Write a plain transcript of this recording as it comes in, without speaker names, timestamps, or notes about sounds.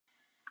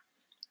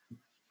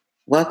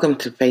Welcome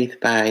to Faith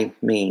by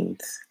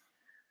Means,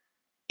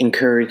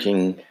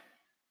 encouraging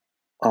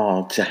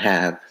all to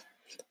have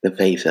the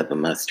faith of a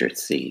mustard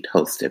seed,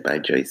 hosted by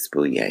Joyce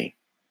Bouye.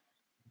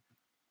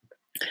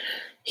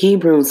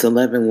 Hebrews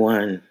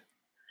 11:1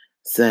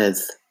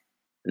 says,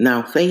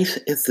 "Now faith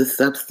is the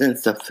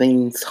substance of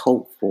things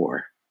hoped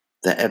for,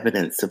 the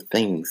evidence of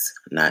things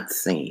not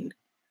seen."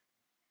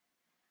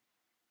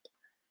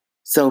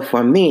 So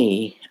for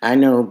me, I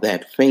know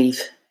that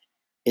faith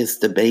is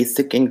the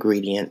basic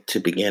ingredient to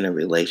begin a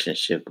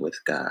relationship with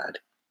God.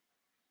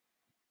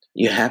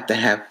 You have to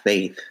have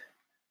faith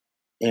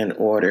in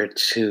order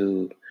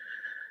to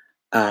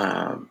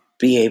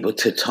be able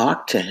to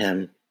talk to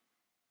him,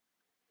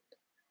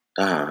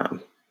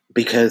 um,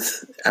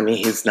 because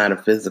he's not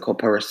a physical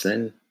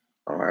person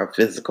or a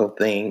physical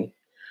thing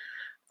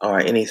or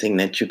anything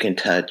that you can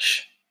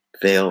touch,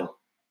 feel,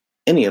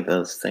 any of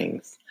those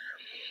things.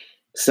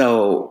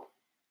 So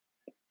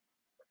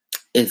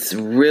it's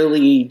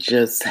really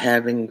just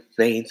having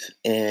faith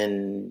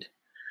in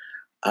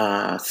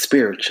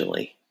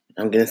spiritually.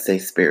 I'm going to say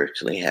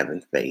spiritually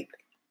having faith.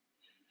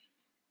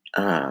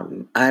 I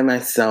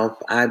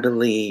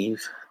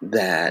believe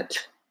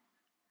that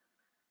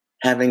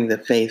having the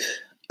faith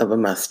of a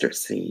mustard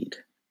seed,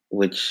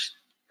 which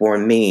for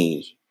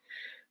me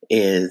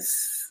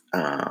is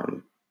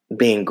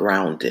being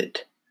grounded.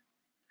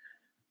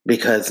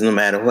 Because no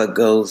matter what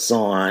goes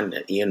on,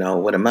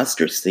 with a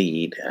mustard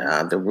seed,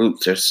 the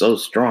roots are so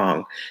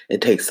strong,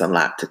 it takes a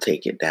lot to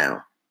take it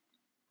down.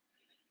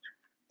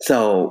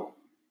 So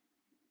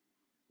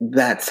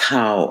that's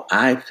how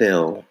I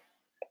feel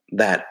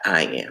that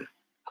I am.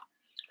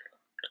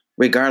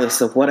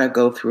 Regardless of what I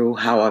go through,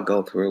 how I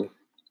go through,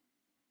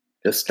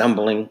 the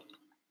stumbling,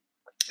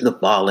 the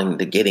falling,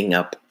 the getting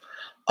up,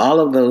 all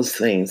of those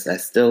things, I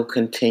still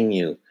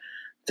continue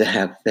to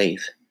have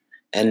faith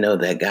and know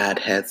that God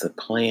has a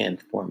plan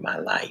for my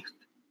life.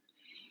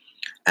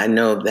 I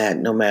know that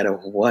no matter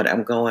what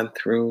I'm going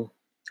through,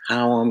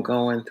 how I'm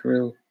going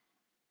through,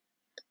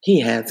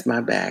 He has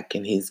my back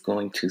and He's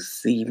going to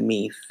see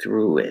me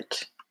through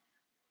it.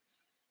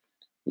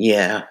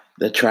 Yeah,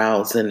 the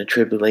trials and the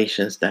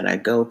tribulations that I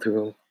go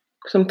through,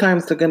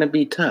 sometimes they're going to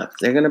be tough.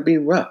 They're going to be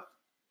rough.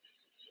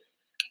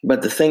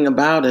 But the thing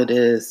about it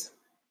is,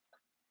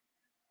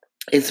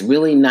 it's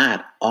really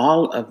not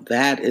all of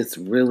that. It's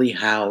really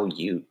how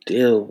you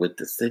deal with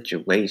the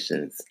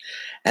situations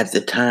at the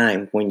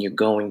time when you're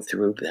going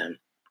through them.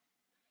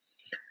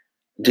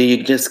 Do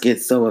you just get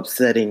so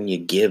upset and you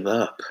give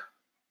up?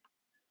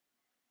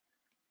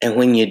 And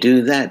when you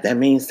do that, that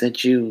means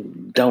that you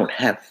don't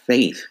have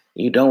faith.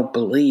 You don't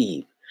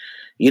believe.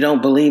 You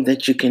don't believe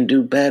that you can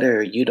do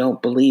better. You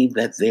don't believe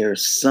that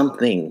there's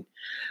something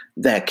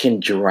that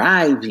can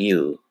drive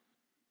you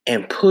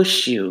and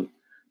push you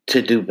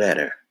to do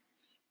better.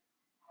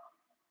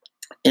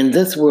 In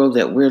this world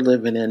that we're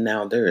living in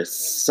now, there is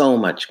so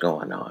much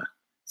going on.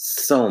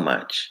 So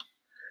much.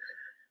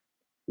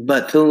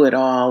 But through it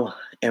all,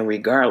 and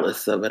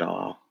regardless of it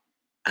all,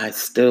 I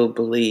still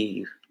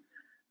believe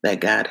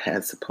that God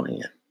has a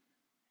plan.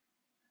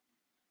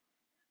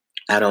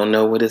 I don't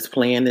know what his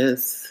plan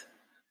is,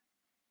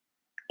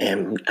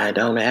 and I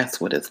don't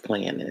ask what his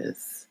plan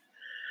is.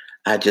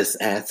 I just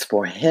ask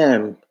for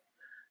him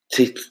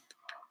to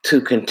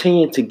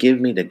continue to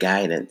give me the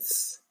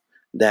guidance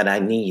that I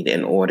need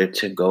in order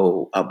to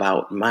go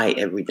about my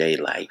everyday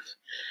life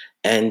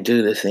and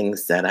do the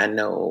things that I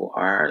know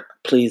are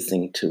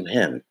pleasing to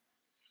him.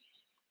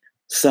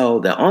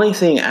 So the only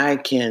thing I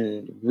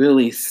can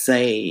really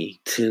say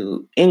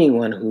to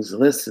anyone who's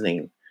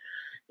listening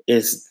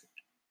is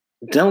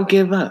don't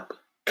give up.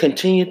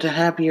 Continue to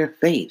have your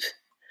faith.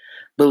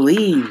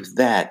 Believe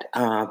that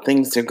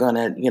things are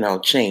gonna,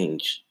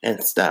 change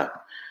and stuff.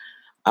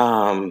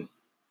 Um,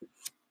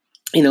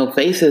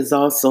 faith is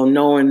also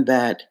knowing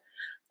that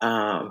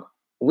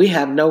we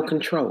have no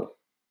control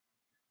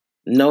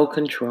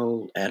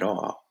at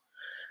all.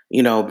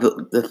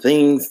 The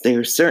things,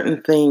 there's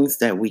certain things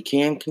that we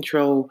can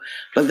control,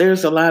 but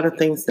there's a lot of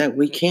things that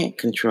we can't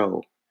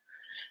control.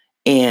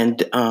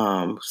 And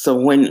so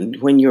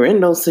when you're in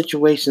those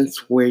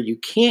situations where you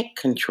can't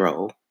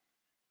control,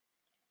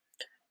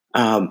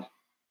 um,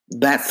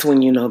 that's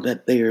when you know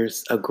that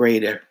there's a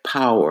greater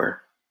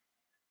power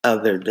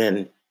other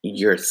than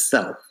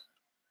yourself.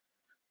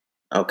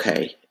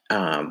 Okay.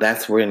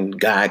 That's when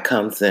God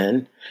comes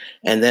in.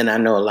 And then I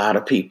know a lot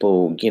of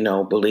people,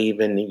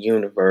 believe in the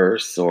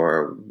universe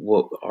or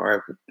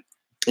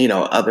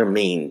other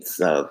means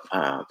of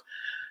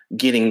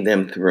getting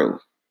them through.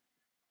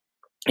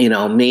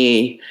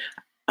 Me,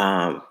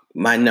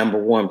 my number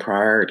one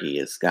priority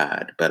is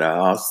God, but I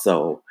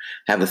also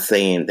have a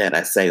saying that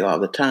I say all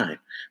the time: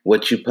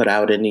 what you put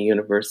out in the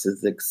universe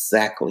is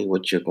exactly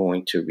what you're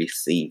going to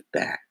receive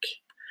back.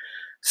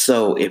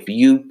 So if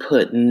you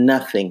put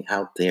nothing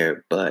out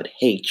there but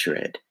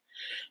hatred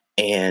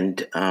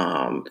and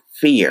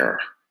fear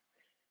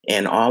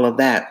and all of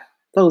that,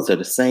 those are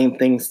the same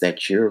things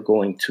that you're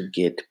going to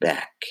get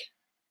back.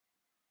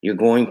 You're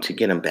going to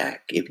get them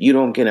back. If you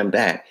don't get them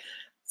back,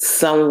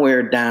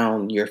 somewhere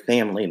down your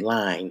family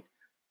line,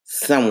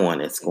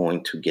 someone is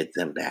going to get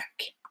them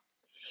back.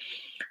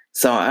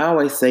 So I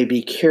always say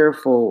be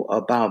careful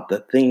about the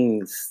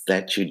things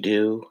that you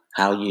do,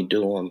 how you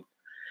do them,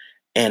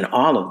 and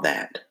all of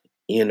that.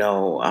 You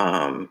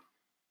know,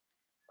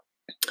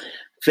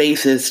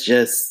 faith is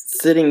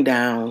just sitting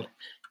down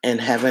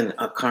and having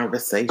a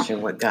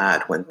conversation with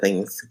God when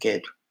things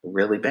get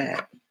really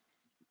bad.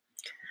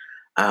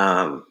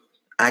 Um,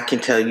 I can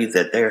tell you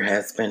that there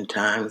has been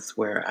times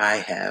where I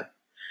have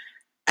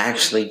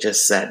actually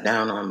just sat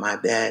down on my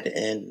bed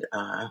and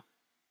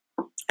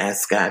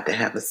asked God to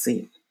have a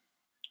seat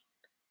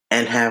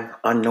and have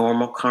a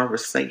normal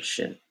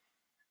conversation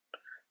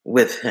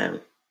with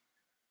Him.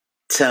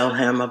 Tell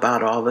Him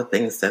about all the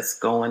things that's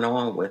going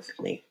on with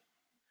me,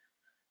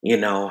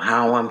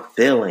 how I'm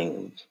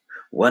feeling,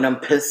 what I'm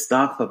pissed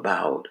off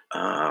about,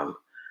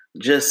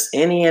 just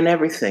any and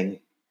everything.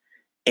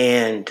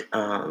 And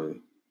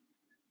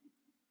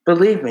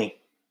believe me,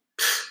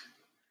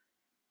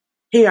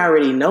 He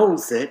already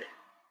knows it,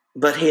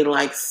 but He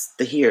likes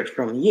to hear it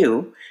from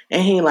you,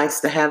 and He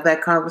likes to have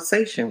that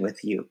conversation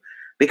with you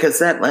because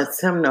that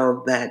lets Him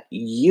know that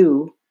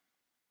you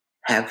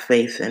have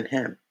faith in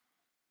Him.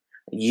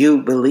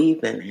 You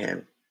believe in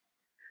Him.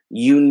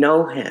 You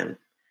know Him.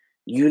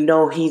 You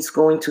know He's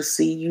going to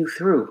see you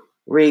through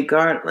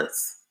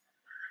regardless.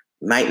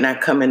 Might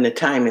not come in the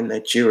timing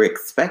that you're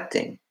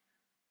expecting,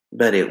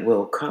 but it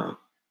will come.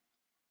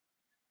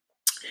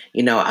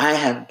 I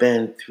have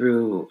been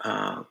through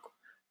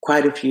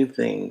quite a few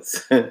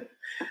things.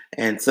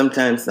 And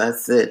sometimes I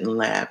sit and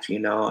laugh.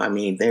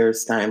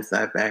 There's times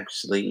I've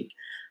actually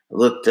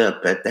looked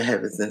up at the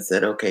heavens and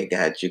said, okay,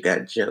 God, you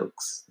got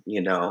jokes,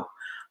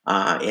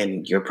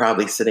 and you're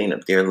probably sitting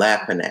up there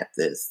laughing at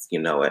this,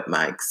 at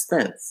my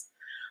expense.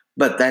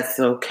 But that's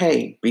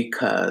okay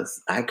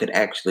because I could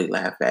actually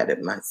laugh at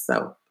it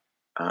myself.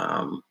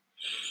 Um,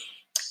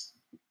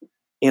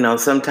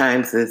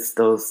 Sometimes it's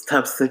those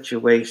tough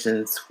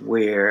situations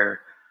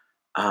where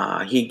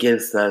He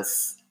gives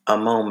us a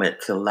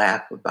moment to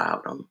laugh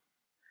about them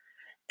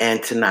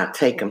and to not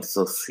take them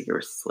so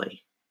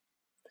seriously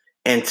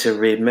and to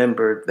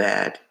remember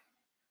that,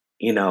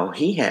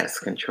 He has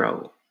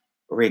control.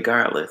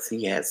 Regardless,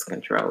 He has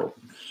control.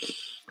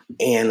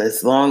 And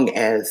as long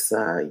as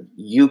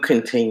you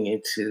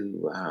continue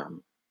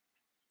to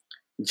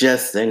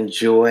just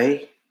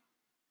enjoy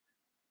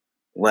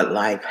what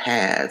life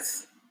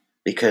has,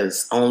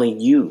 because only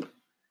you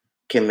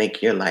can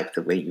make your life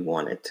the way you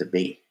want it to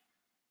be.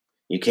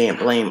 You can't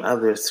blame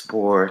others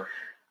for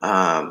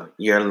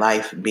your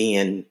life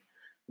being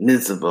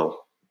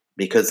miserable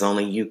because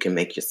only you can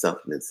make yourself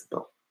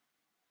miserable.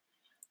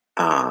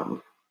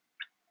 Um,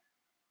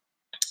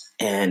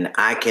 and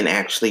I can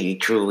actually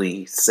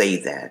truly say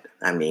that.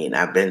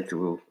 I've been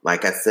through,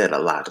 like I said, a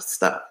lot of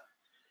stuff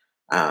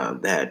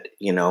that,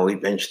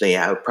 eventually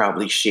I would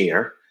probably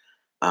share.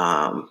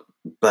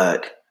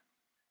 But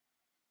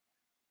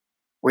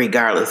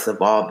regardless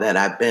of all that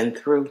I've been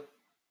through,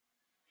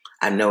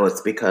 I know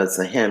it's because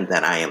of Him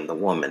that I am the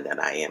woman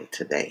that I am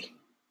today.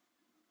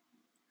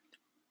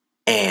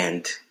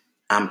 And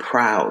I'm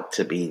proud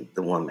to be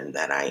the woman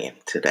that I am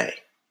today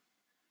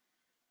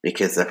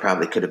because I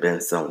probably could have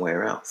been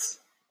somewhere else.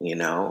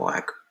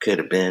 I could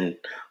have been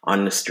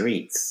on the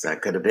streets. I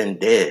could have been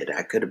dead.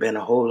 I could have been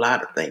a whole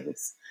lot of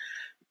things.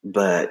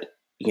 But,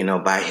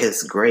 by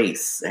His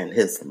grace and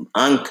His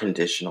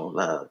unconditional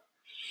love,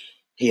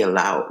 He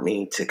allowed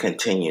me to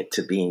continue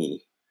to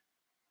be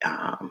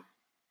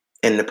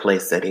in the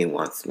place that He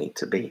wants me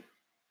to be.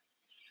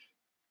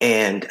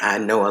 And I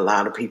know a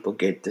lot of people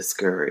get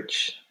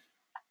discouraged.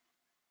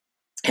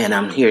 And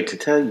I'm here to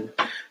tell you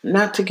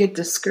not to get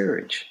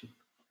discouraged,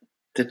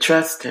 to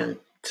trust Him,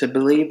 to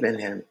believe in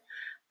Him,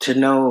 to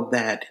know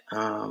that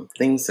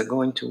things are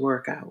going to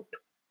work out.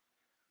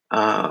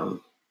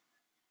 Um,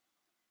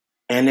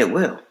 and it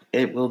will.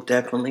 It will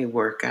definitely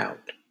work out.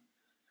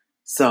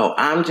 So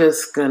I'm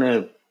just going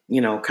to,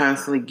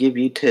 constantly give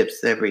you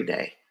tips every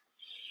day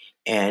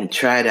and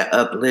try to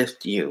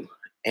uplift you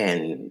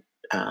and,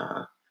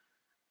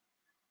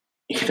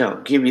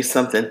 give you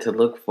something to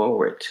look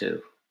forward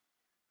to.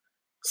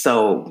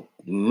 So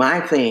my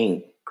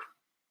thing,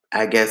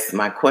 I guess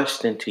my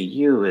question to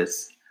you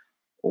is,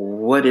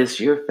 what is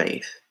your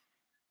faith?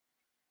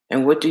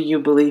 And what do you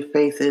believe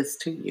faith is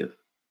to you?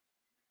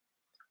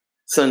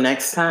 So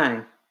next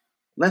time,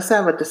 let's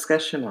have a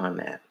discussion on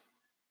that.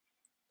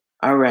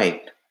 All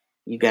right.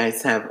 You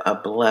guys have a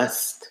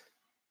blessed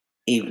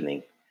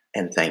evening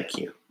and thank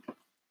you.